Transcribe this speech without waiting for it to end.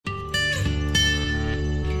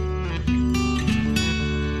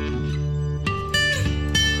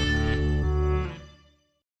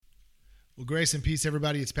Grace and peace,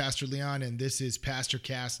 everybody. It's Pastor Leon, and this is Pastor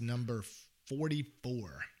Cast number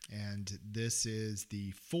 44. And this is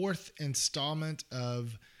the fourth installment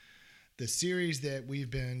of the series that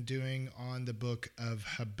we've been doing on the book of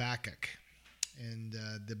Habakkuk. And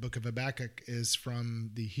the book of Habakkuk is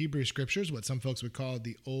from the Hebrew Scriptures, what some folks would call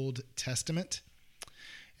the Old Testament.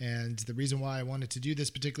 And the reason why I wanted to do this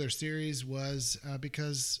particular series was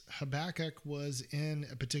because Habakkuk was in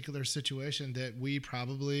a particular situation that we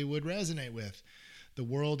probably would resonate with. The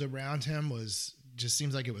world around him just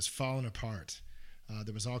seems like it was falling apart.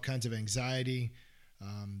 There was all kinds of anxiety.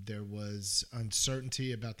 There was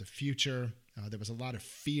uncertainty about the future. There was a lot of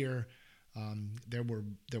fear. There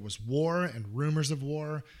was war and rumors of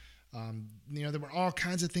war. There were all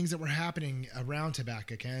kinds of things that were happening around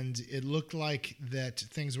Habakkuk, and it looked like that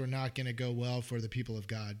things were not going to go well for the people of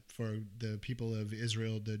God, for the people of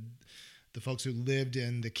Israel, the folks who lived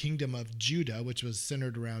in the kingdom of Judah, which was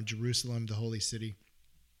centered around Jerusalem, the holy city.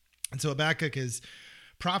 And so Habakkuk is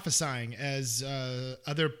prophesying as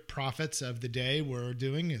other prophets of the day were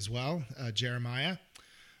doing as well. Jeremiah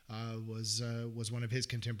was one of his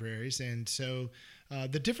contemporaries, and so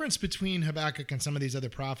the difference between Habakkuk and some of these other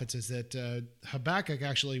prophets is that Habakkuk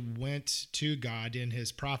actually went to God in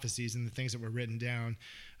his prophecies and the things that were written down.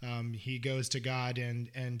 He goes to God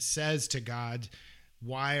and says to God,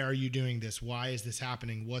 "Why are you doing this? Why is this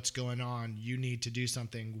happening? What's going on? You need to do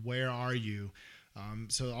something. Where are you?"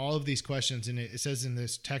 So all of these questions, and it says in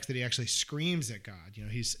this text that he actually screams at God.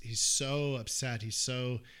 He's so upset. He's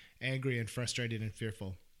so angry and frustrated and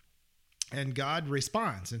fearful. And God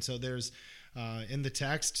responds. And so there's in the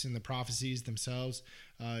text, in the prophecies themselves,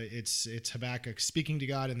 it's Habakkuk speaking to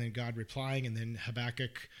God and then God replying, and then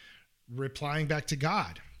Habakkuk replying back to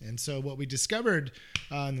God. And so what we discovered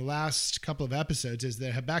in the last couple of episodes is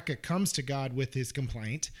that Habakkuk comes to God with his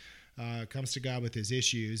complaint, comes to God with his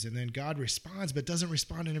issues, and then God responds, but doesn't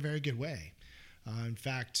respond in a very good way. In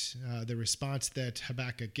fact, the response that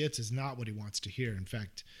Habakkuk gets is not what he wants to hear. In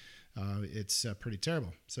fact, it's pretty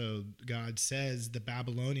terrible. So God says the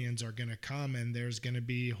Babylonians are going to come and there's going to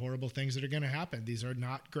be horrible things that are going to happen. These are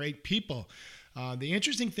not great people. The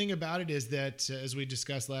interesting thing about it is that, as we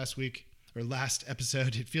discussed last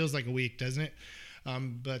episode, it feels like a week, doesn't it?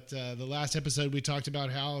 But the last episode, we talked about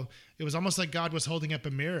how it was almost like God was holding up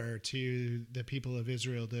a mirror to the people of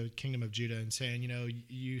Israel, the kingdom of Judah, and saying,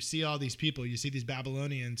 you see all these people, you see these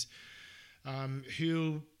Babylonians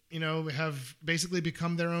who have basically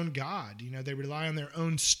become their own God. They rely on their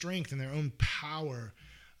own strength and their own power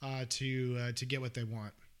to get what they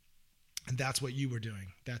want. And that's what you were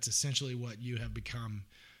doing. That's essentially what you have become.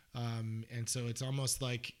 And so it's almost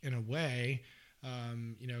like, in a way,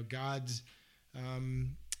 God's,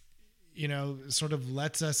 sort of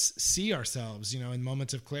lets us see ourselves, in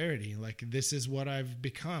moments of clarity. Like, this is what I've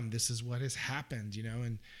become. This is what has happened,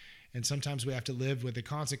 and sometimes we have to live with the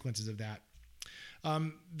consequences of that.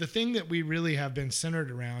 The thing that we really have been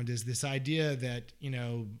centered around is this idea that,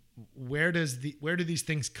 where do these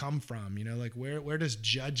things come from? Where does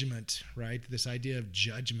judgment, right? This idea of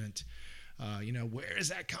judgment, where is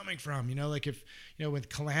that coming from? With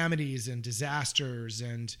calamities and disasters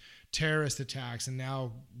and terrorist attacks and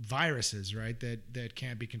now viruses, right? That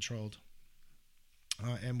can't be controlled.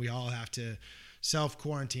 And we all have to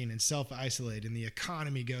self-quarantine and self-isolate, and the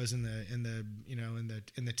economy goes in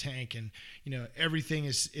the tank, and everything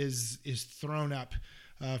is thrown up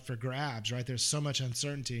for grabs, right? There's so much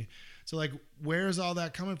uncertainty. So where is all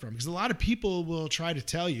that coming from? Because a lot of people will try to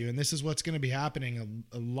tell you, and this is what's going to be happening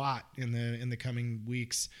a lot in the coming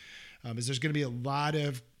weeks, is there's going to be a lot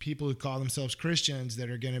of people who call themselves Christians that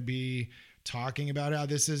are going to be talking about how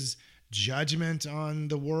this is judgment on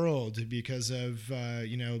the world because of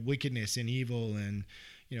wickedness and evil. And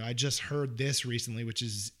I just heard this recently, which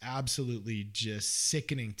is absolutely just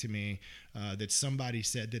sickening to me, that somebody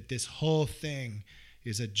said that this whole thing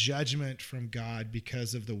is a judgment from God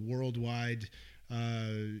because of the worldwide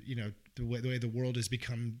the way the world has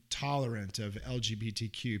become tolerant of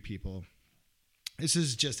LGBTQ people. This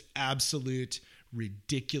is just absolute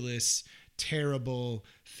ridiculous, terrible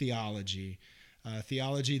theology.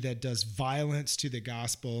 Theology that does violence to the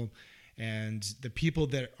gospel, and the people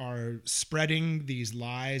that are spreading these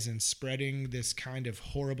lies and spreading this kind of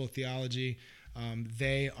horrible theology,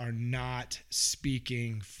 they are not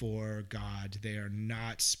speaking for God. They are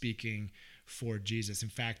not speaking for Jesus. In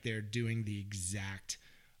fact, they're doing the exact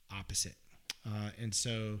opposite. And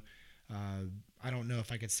so I don't know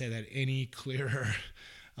if I could say that any clearer.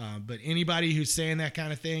 But anybody who's saying that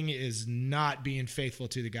kind of thing is not being faithful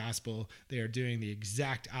to the gospel. They are doing the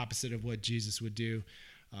exact opposite of what Jesus would do.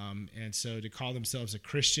 And so to call themselves a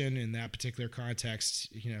Christian in that particular context,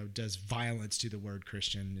 does violence to the word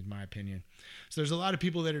Christian, in my opinion. So there's a lot of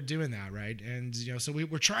people that are doing that, right? And, so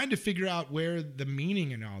we're trying to figure out where the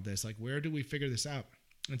meaning in all this, like where do we figure this out?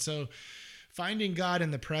 And so finding God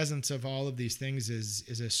in the presence of all of these things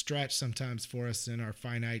is a stretch sometimes for us in our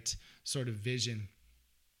finite sort of vision.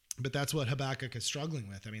 But that's what Habakkuk is struggling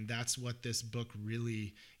with. I mean, that's what this book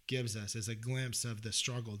really gives us, is a glimpse of the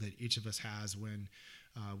struggle that each of us has when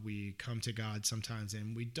we come to God sometimes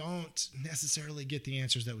and we don't necessarily get the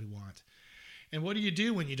answers that we want. And what do you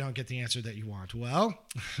do when you don't get the answer that you want? Well,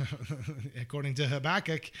 according to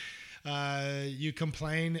Habakkuk, you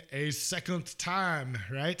complain a second time,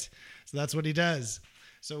 right? So that's what he does.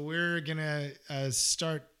 So we're going to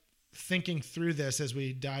start thinking through this as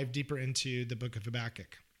we dive deeper into the book of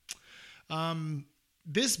Habakkuk.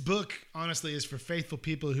 This book, honestly, is for faithful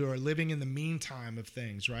people who are living in the meantime of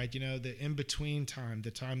things, right? The in-between time, the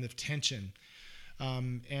time of tension.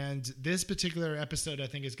 And this particular episode, I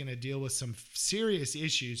think, is going to deal with some serious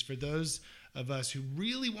issues for those of us who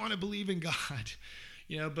really want to believe in God,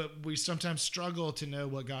 but we sometimes struggle to know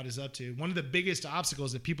what God is up to. One of the biggest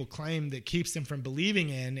obstacles that people claim that keeps them from believing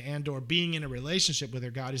in and or being in a relationship with their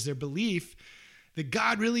God is their belief that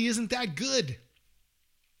God really isn't that good.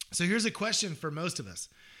 So here's a question for most of us.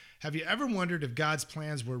 Have you ever wondered if God's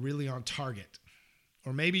plans were really on target?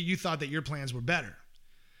 Or maybe you thought that your plans were better.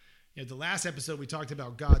 The last episode we talked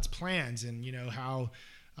about God's plans and, how,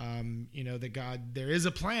 that God, there is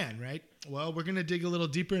a plan, right? Well, we're going to dig a little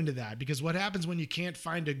deeper into that, because what happens when you can't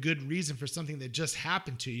find a good reason for something that just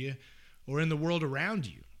happened to you or in the world around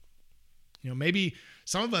you? Maybe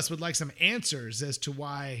some of us would like some answers as to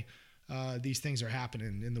why these things are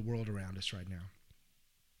happening in the world around us right now.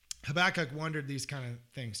 Habakkuk wondered these kind of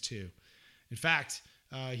things too. In fact,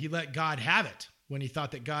 he let God have it when he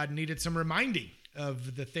thought that God needed some reminding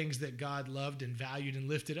of the things that God loved and valued and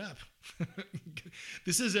lifted up.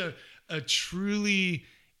 This is a truly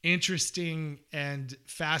interesting and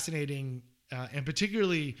fascinating and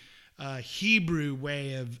particularly Hebrew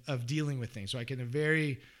way of dealing with things. Like in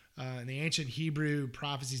the ancient Hebrew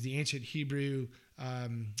prophecies, the ancient Hebrew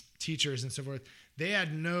teachers and so forth, they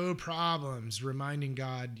had no problems reminding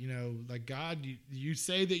God, like, God, you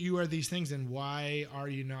say that you are these things, and why are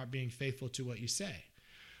you not being faithful to what you say?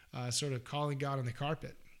 Sort of calling God on the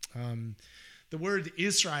carpet. The word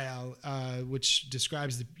Israel, which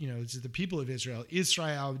describes the people of Israel,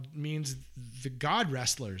 Israel means the God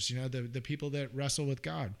wrestlers, the people that wrestle with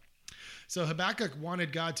God. So Habakkuk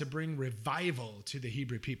wanted God to bring revival to the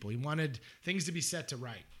Hebrew people. He wanted things to be set to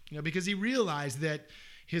right, because he realized that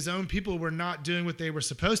his own people were not doing what they were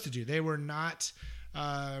supposed to do. They were not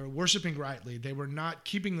worshiping rightly. They were not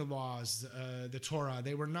keeping the laws, the Torah.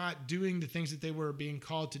 They were not doing the things that they were being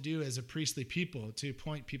called to do as a priestly people, to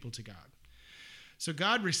point people to God. So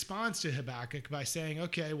God responds to Habakkuk by saying,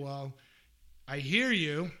 okay, well, I hear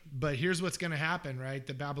you, but here's what's going to happen, right?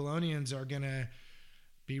 The Babylonians are going to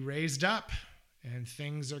be raised up and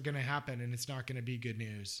things are going to happen, and it's not going to be good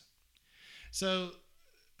news. So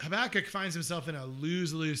Habakkuk finds himself in a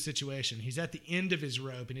lose-lose situation. He's at the end of his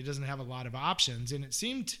rope and he doesn't have a lot of options. And it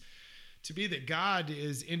seemed to be that God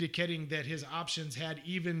is indicating that his options had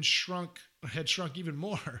shrunk even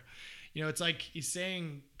more. It's like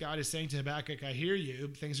God is saying to Habakkuk, I hear you,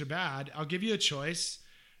 things are bad. I'll give you a choice.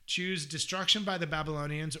 Choose destruction by the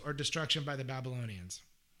Babylonians or destruction by the Babylonians,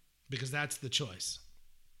 because that's the choice.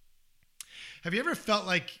 Have you ever felt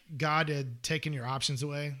like God had taken your options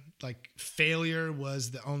away? Like failure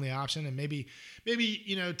was the only option? And maybe,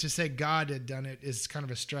 to say God had done it is kind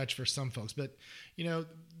of a stretch for some folks. But,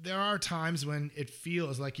 there are times when it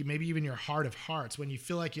feels like maybe even your heart of hearts, when you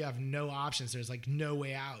feel like you have no options, there's like no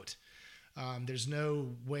way out. There's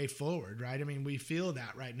no way forward, right? I mean, we feel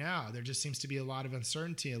that right now. There just seems to be a lot of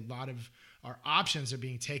uncertainty. A lot of our options are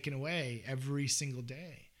being taken away every single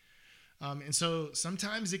day. And so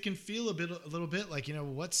sometimes it can feel a little bit like,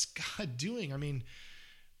 what's God doing? I mean,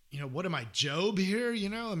 what am I, Job here?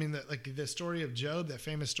 I mean, the story of Job, that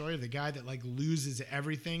famous story of the guy that like loses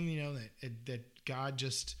everything, that God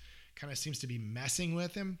just kind of seems to be messing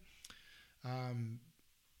with him.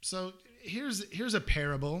 So here's a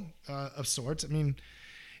parable of sorts. I mean,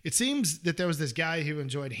 it seems that there was this guy who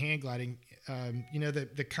enjoyed hang gliding,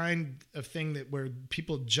 the kind of thing that where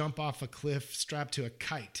people jump off a cliff strapped to a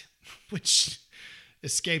kite, which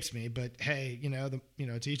escapes me, but hey,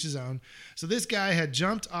 to each his own. So this guy had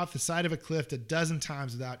jumped off the side of a cliff 12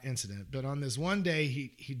 times without incident, but on this one day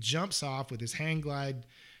he jumps off with his hang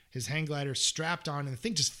glider strapped on, and the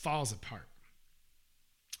thing just falls apart.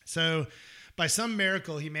 So by some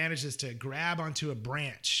miracle, he manages to grab onto a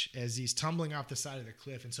branch as he's tumbling off the side of the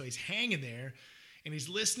cliff. And so he's hanging there and he's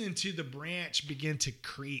listening to the branch begin to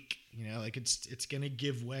creak, like it's going to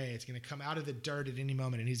give way. It's going to come out of the dirt at any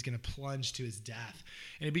moment and he's going to plunge to his death.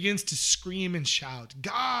 And he begins to scream and shout,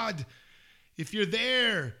 "God, if you're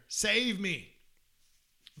there, save me."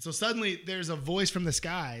 So suddenly there's a voice from the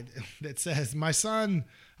sky that says, "My son,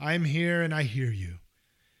 I'm here and I hear you.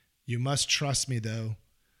 You must trust me though.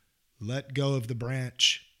 Let go of the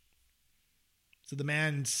branch." So the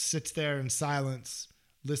man sits there in silence,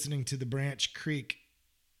 listening to the branch creak.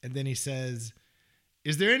 And then he says,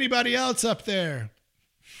 "Is there anybody else up there?"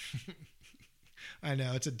 I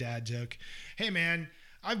know, it's a dad joke. Hey man,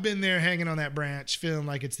 I've been there hanging on that branch, feeling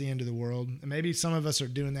like it's the end of the world. And maybe some of us are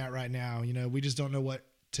doing that right now. We just don't know what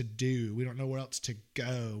to do. We don't know where else to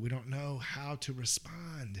go. We don't know how to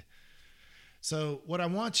respond. So what I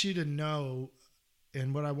want you to know,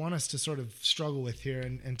 and what I want us to sort of struggle with here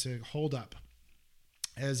and to hold up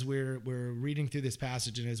as we're reading through this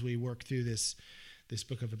passage and as we work through this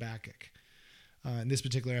book of Habakkuk, in this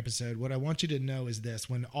particular episode, what I want you to know is this: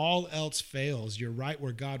 when all else fails, you're right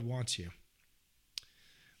where God wants you.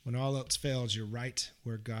 When all else fails, you're right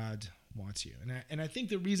where God wants you. And I think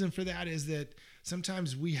the reason for that is that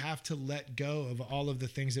sometimes we have to let go of all of the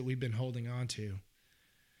things that we've been holding on to,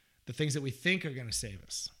 the things that we think are going to save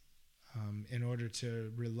us, in order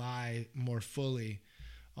to rely more fully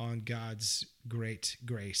on God's great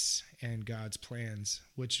grace and God's plans,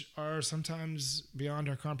 which are sometimes beyond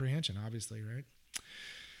our comprehension, obviously, right?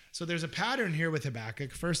 So there's a pattern here with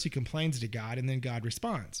Habakkuk. First, he complains to God, and then God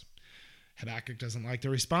responds. Habakkuk doesn't like the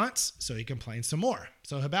response, so he complains some more.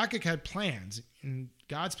 So Habakkuk had plans, and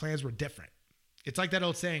God's plans were different. It's like that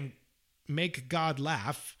old saying, make God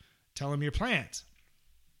laugh, tell him your plans.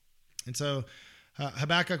 And so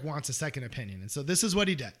Habakkuk wants a second opinion. And so this is what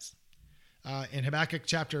he does. In Habakkuk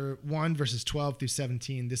chapter 1, verses 12 through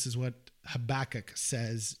 17, this is what Habakkuk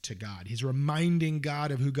says to God. He's reminding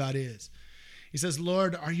God of who God is. He says,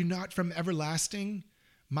 "Lord, are you not from everlasting?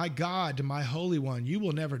 My God, my Holy One, you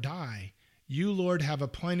will never die. You, Lord, have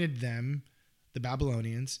appointed them," the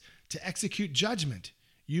Babylonians, "to execute judgment.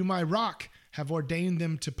 You, my rock, have ordained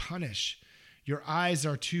them to punish. Your eyes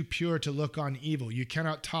are too pure to look on evil. You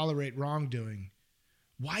cannot tolerate wrongdoing.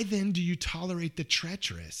 Why then do you tolerate the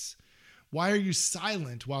treacherous? Why are you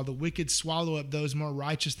silent while the wicked swallow up those more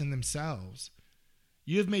righteous than themselves?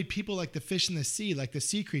 You have made people like the fish in the sea, like the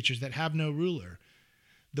sea creatures that have no ruler.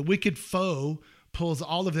 The wicked foe pulls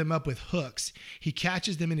all of them up with hooks. He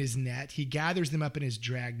catches them in his net. He gathers them up in his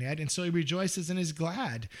dragnet, and so he rejoices and is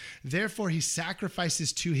glad. Therefore he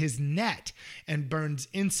sacrifices to his net and burns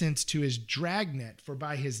incense to his dragnet. For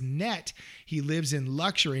by his net he lives in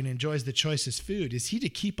luxury and enjoys the choicest food. Is he to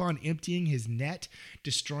keep on emptying his net,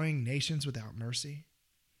 destroying nations without mercy?"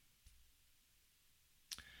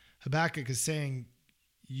 Habakkuk is saying,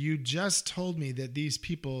 you just told me that these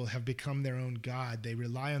people have become their own God. They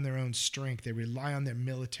rely on their own strength. They rely on their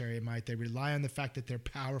military might. They rely on the fact that they're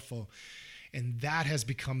powerful. And that has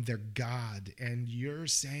become their God. And you're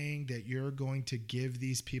saying that you're going to give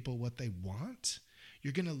these people what they want?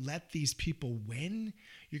 You're going to let these people win?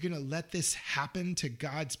 You're going to let this happen to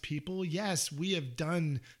God's people? Yes, we have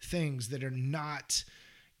done things that are not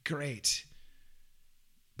great,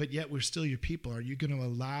 but yet we're still your people. Are you going to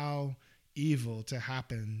allow evil to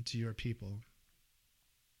happen to your people?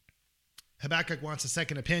 Habakkuk wants a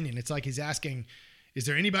second opinion. It's like he's asking, is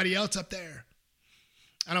there anybody else up there?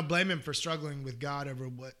 I don't blame him for struggling with God over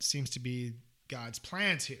what seems to be God's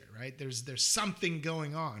plans here, right? There's something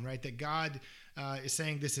going on, right? That God is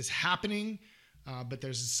saying this is happening, but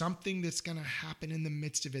there's something that's going to happen in the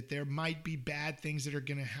midst of it. There might be bad things that are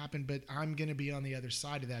going to happen, but I'm going to be on the other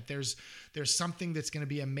side of that. There's something that's going to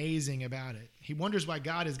be amazing about it. He wonders why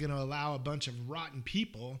God is going to allow a bunch of rotten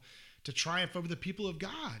people to triumph over the people of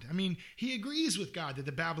God. I mean, he agrees with God that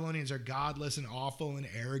the Babylonians are godless and awful and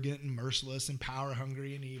arrogant and merciless and power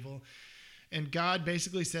hungry and evil. And God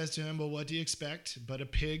basically says to him, well, what do you expect? But a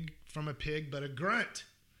pig from a pig, but a grunt.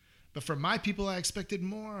 But from my people, I expected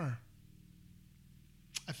more.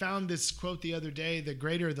 I found this quote the other day: the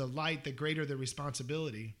greater the light, the greater the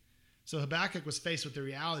responsibility. So Habakkuk was faced with the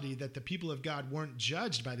reality that the people of God weren't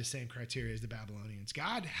judged by the same criteria as the Babylonians.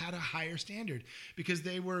 God had a higher standard because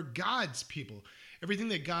they were God's people. Everything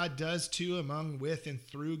that God does to, among, with, and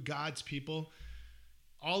through God's people,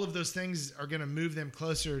 all of those things are going to move them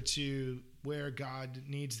closer to where God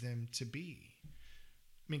needs them to be.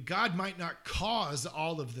 mean, God might not cause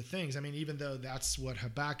all of the things. I mean, even though that's what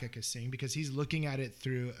Habakkuk is saying, because he's looking at it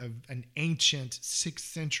through an ancient 6th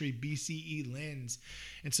century BCE lens.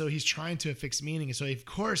 And so he's trying to affix meaning. And so, of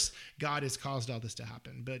course, God has caused all this to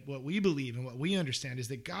happen. But what we believe and what we understand is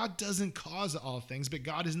that God doesn't cause all things, but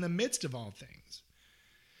God is in the midst of all things.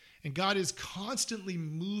 And God is constantly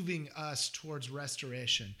moving us towards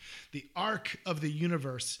restoration. The arc of the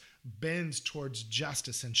universe bends towards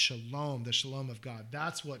justice and shalom, the shalom of God.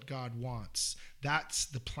 That's what God wants. That's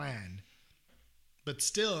the plan. But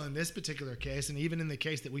still, in this particular case, and even in the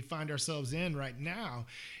case that we find ourselves in right now,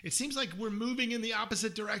 it seems like we're moving in the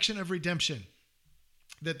opposite direction of redemption.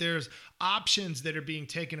 That there's options that are being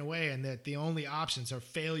taken away, and that the only options are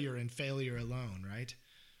failure and failure alone, right?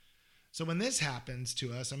 So when this happens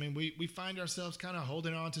to us, I mean, we find ourselves kind of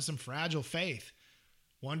holding on to some fragile faith,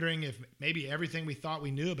 wondering if maybe everything we thought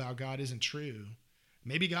we knew about God isn't true.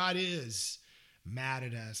 Maybe God is mad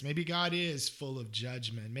at us. Maybe God is full of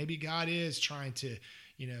judgment. Maybe God is trying to,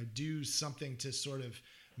 do something to sort of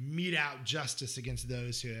mete out justice against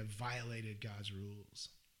those who have violated God's rules.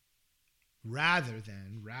 Rather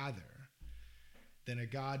than a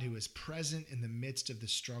God who is present in the midst of the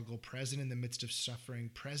struggle, present in the midst of suffering,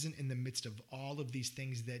 present in the midst of all of these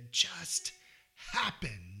things that just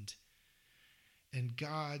happened. And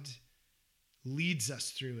God leads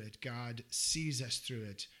us through it. God sees us through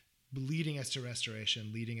it, leading us to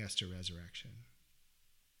restoration, leading us to resurrection.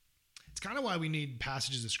 It's kind of why we need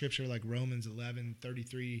passages of Scripture like Romans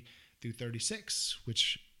 11:33 through 36,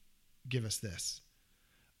 which give us this.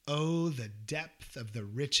 Oh, the depth of the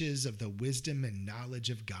riches of the wisdom and knowledge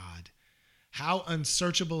of God. How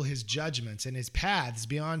unsearchable his judgments and his paths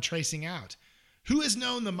beyond tracing out. Who has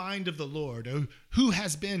known the mind of the Lord? Oh, who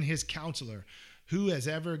has been his counselor? Who has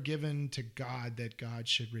ever given to God that God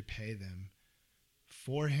should repay them?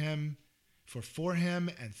 For him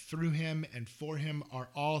and through him and for him are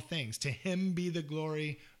all things. To him be the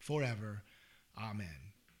glory forever.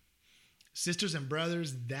 Amen. Sisters and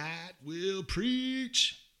brothers, that will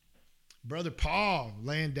preach. Brother Paul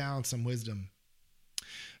laying down some wisdom.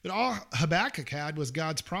 But all Habakkuk had was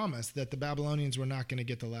God's promise that the Babylonians were not going to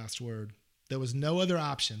get the last word. There was no other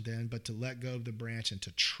option then but to let go of the branch and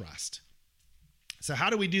to trust. So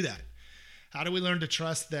how do we do that? How do we learn to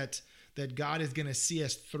trust that God is going to see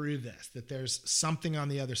us through this, that there's something on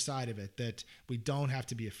the other side of it, that we don't have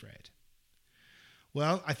to be afraid?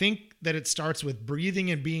 Well, I think that it starts with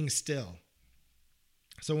breathing and being still.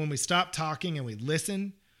 So when we stop talking and we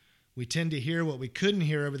listen, we tend to hear what we couldn't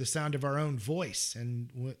hear over the sound of our own voice.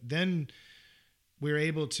 And then we're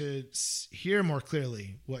able to hear more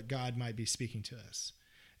clearly what God might be speaking to us.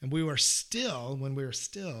 And when we are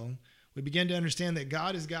still, we begin to understand that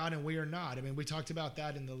God is God and we are not. I mean, we talked about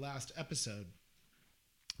that in the last episode.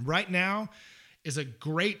 Right now is a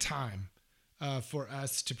great time for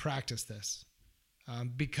us to practice this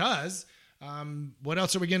because what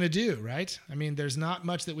else are we going to do, right? I mean, there's not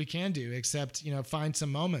much that we can do except, find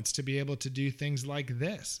some moments to be able to do things like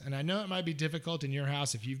this. And I know it might be difficult in your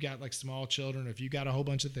house if you've got like small children, or if you've got a whole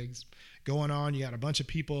bunch of things going on, you got a bunch of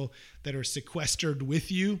people that are sequestered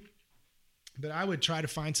with you. But I would try to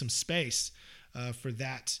find some space for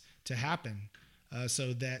that to happen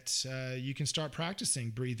so that you can start practicing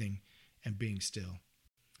breathing and being still.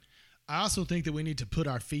 I also think that we need to put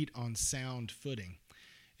our feet on sound footing.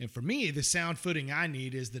 And for me, the sound footing I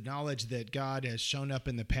need is the knowledge that God has shown up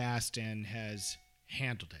in the past and has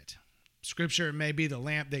handled it. Scripture may be the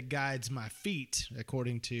lamp that guides my feet,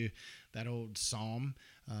 according to that old psalm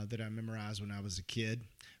that I memorized when I was a kid.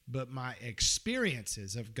 But my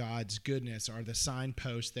experiences of God's goodness are the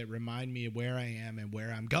signposts that remind me of where I am and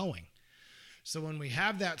where I'm going. So when we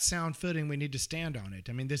have that sound footing, we need to stand on it.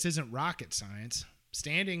 I mean, this isn't rocket science.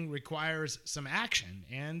 Standing requires some action,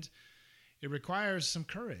 and it requires some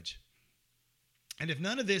courage. And if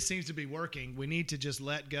none of this seems to be working, we need to just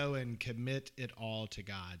let go and commit it all to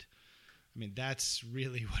God. I mean, that's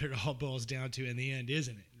really what it all boils down to in the end,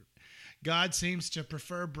 isn't it? God seems to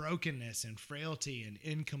prefer brokenness and frailty and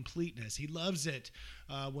incompleteness. He loves it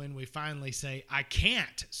when we finally say, I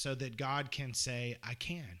can't, so that God can say, I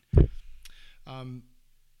can.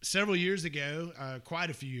 Several years ago,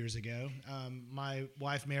 quite a few years ago, my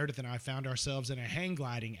wife Meredith and I found ourselves in a hang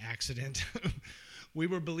gliding accident. We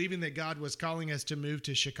were believing that God was calling us to move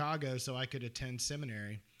to Chicago so I could attend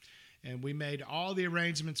seminary. And we made all the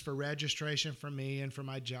arrangements for registration for me and for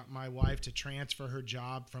my wife to transfer her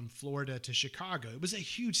job from Florida to Chicago. It was a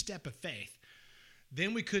huge step of faith.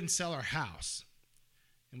 Then we couldn't sell our house,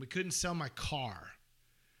 and we couldn't sell my car.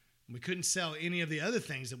 We couldn't sell any of the other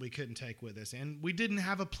things that we couldn't take with us. And we didn't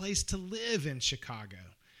have a place to live in Chicago.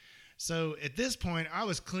 So at this point, I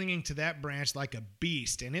was clinging to that branch like a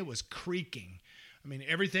beast, and it was creaking. I mean,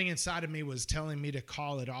 everything inside of me was telling me to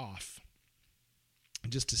call it off,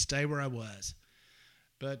 just to stay where I was.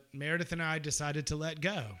 But Meredith and I decided to let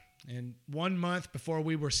go. And 1 month before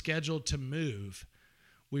we were scheduled to move,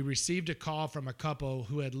 we received a call from a couple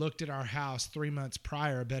who had looked at our house 3 months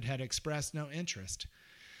prior but had expressed no interest.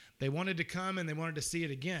 They wanted to come and they wanted to see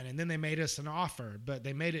it again. And then they made us an offer, but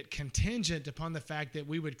they made it contingent upon the fact that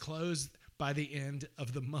we would close by the end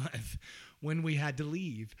of the month when we had to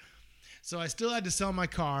leave. So I still had to sell my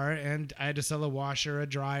car, and I had to sell a washer, a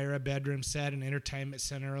dryer, a bedroom set, an entertainment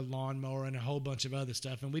center, a lawnmower, and a whole bunch of other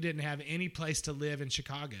stuff. And we didn't have any place to live in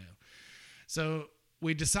Chicago. So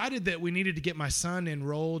we decided that we needed to get my son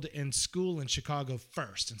enrolled in school in Chicago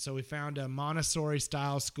first. And so we found a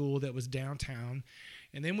Montessori-style school that was downtown.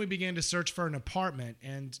 And then we began to search for an apartment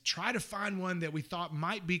and try to find one that we thought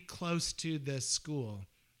might be close to the school.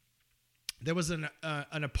 There was an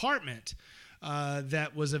apartment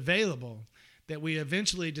that was available that we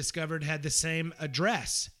eventually discovered had the same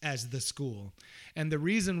address as the school. And the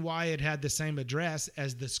reason why it had the same address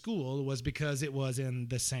as the school was because it was in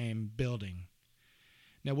the same building.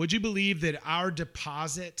 Now, would you believe that our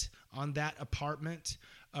deposit on that apartment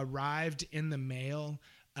arrived in the mail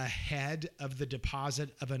ahead of the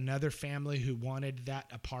deposit of another family who wanted that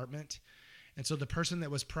apartment? And so the person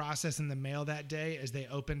that was processing the mail that day, as they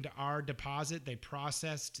opened our deposit, they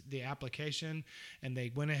processed the application and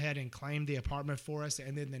they went ahead and claimed the apartment for us.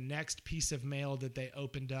 And then the next piece of mail that they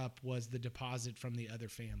opened up was the deposit from the other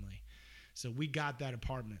family. So we got that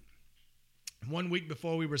apartment. 1 week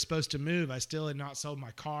before we were supposed to move, I still had not sold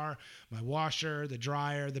my car, my washer, the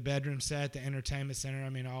dryer, the bedroom set, the entertainment center,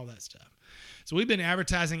 all that stuff. So we've been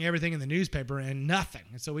advertising everything in the newspaper and nothing.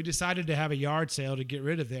 And so we decided to have a yard sale to get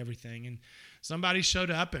rid of everything. And somebody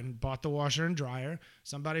showed up and bought the washer and dryer.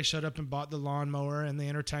 Somebody showed up and bought the lawnmower and the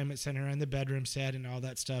entertainment center and the bedroom set and all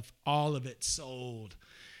that stuff. All of it sold.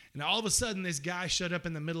 And all of a sudden, this guy showed up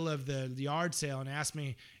in the middle of the yard sale and asked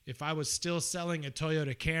me if I was still selling a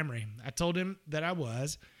Toyota Camry. I told him that I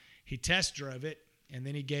was. He test drove it, and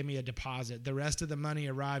then he gave me a deposit. The rest of the money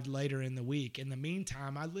arrived later in the week. In the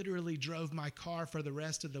meantime, I literally drove my car for the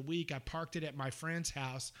rest of the week. I parked it at my friend's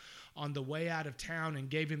house on the way out of town and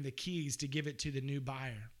gave him the keys to give it to the new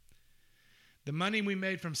buyer. The money we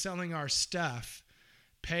made from selling our stuff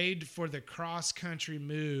paid for the cross-country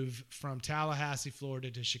move from Tallahassee,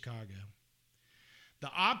 Florida to Chicago.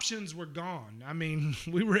 The options were gone.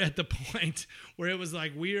 We were at the point where it was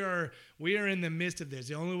like we are in the midst of this.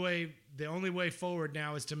 The only way forward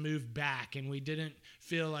now is to move back, and we didn't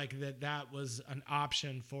feel like that was an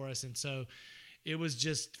option for us. And so it was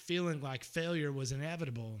just feeling like failure was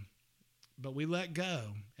inevitable. But we let go,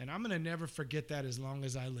 and I'm going to never forget that as long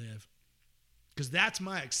as I live, because that's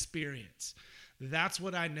my experience. That's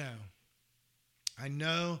what I know. I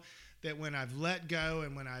know that when I've let go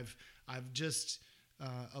and when I've just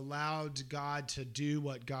allowed God to do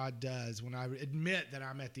what God does, when I admit that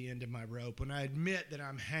I'm at the end of my rope, when I admit that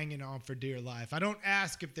I'm hanging on for dear life, I don't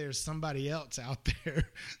ask if there's somebody else out there,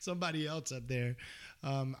 somebody else up there.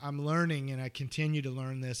 I'm learning, and I continue to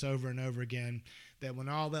learn this over and over again, that when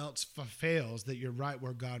all else fails, that you're right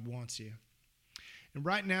where God wants you. And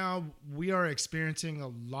right now, we are experiencing a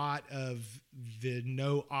lot of the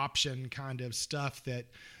no option kind of stuff that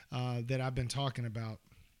I've been talking about.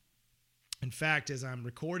 In fact, as I'm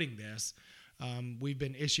recording this, we've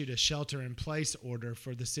been issued a shelter-in-place order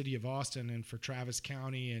for the city of Austin and for Travis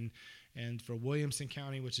County and for Williamson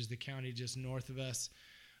County, which is the county just north of us.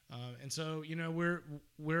 And so,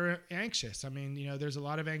 we're anxious. There's a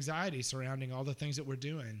lot of anxiety surrounding all the things that we're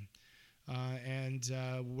doing. And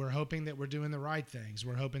we're hoping that we're doing the right things.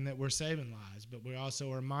 We're hoping that we're saving lives, but we also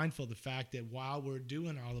are mindful of the fact that while we're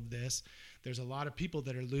doing all of this, there's a lot of people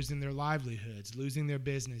that are losing their livelihoods, losing their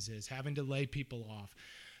businesses, having to lay people off.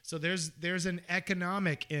 So there's an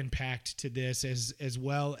economic impact to this as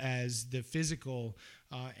well as the physical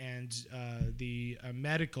and the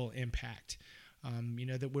medical impact.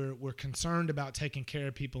 That we're concerned about taking care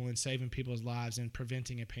of people and saving people's lives and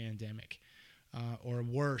preventing a pandemic. Or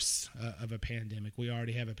worse of a pandemic. We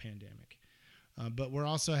already have a pandemic. But we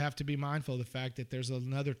also have to be mindful of the fact that there's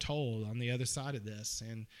another toll on the other side of this.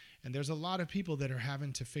 And there's a lot of people that are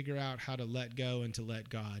having to figure out how to let go and to let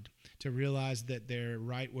God, to realize that they're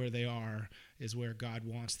right where they are is where God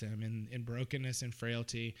wants them, in brokenness and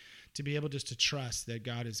frailty, to be able just to trust that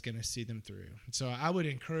God is going to see them through. So I would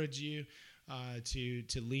encourage you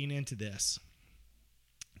to lean into this,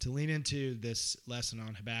 lesson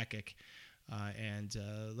on Habakkuk.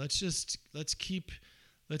 Let's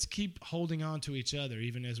keep holding on to each other,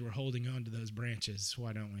 even as we're holding on to those branches.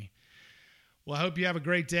 Why don't we? Well, I hope you have a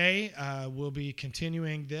great day. We'll be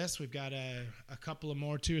continuing this. We've got a couple of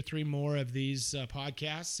more, 2 or 3 more of these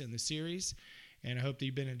podcasts in the series. And I hope that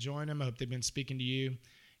you've been enjoying them. I hope they've been speaking to you.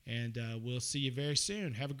 And we'll see you very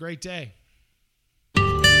soon. Have a great day.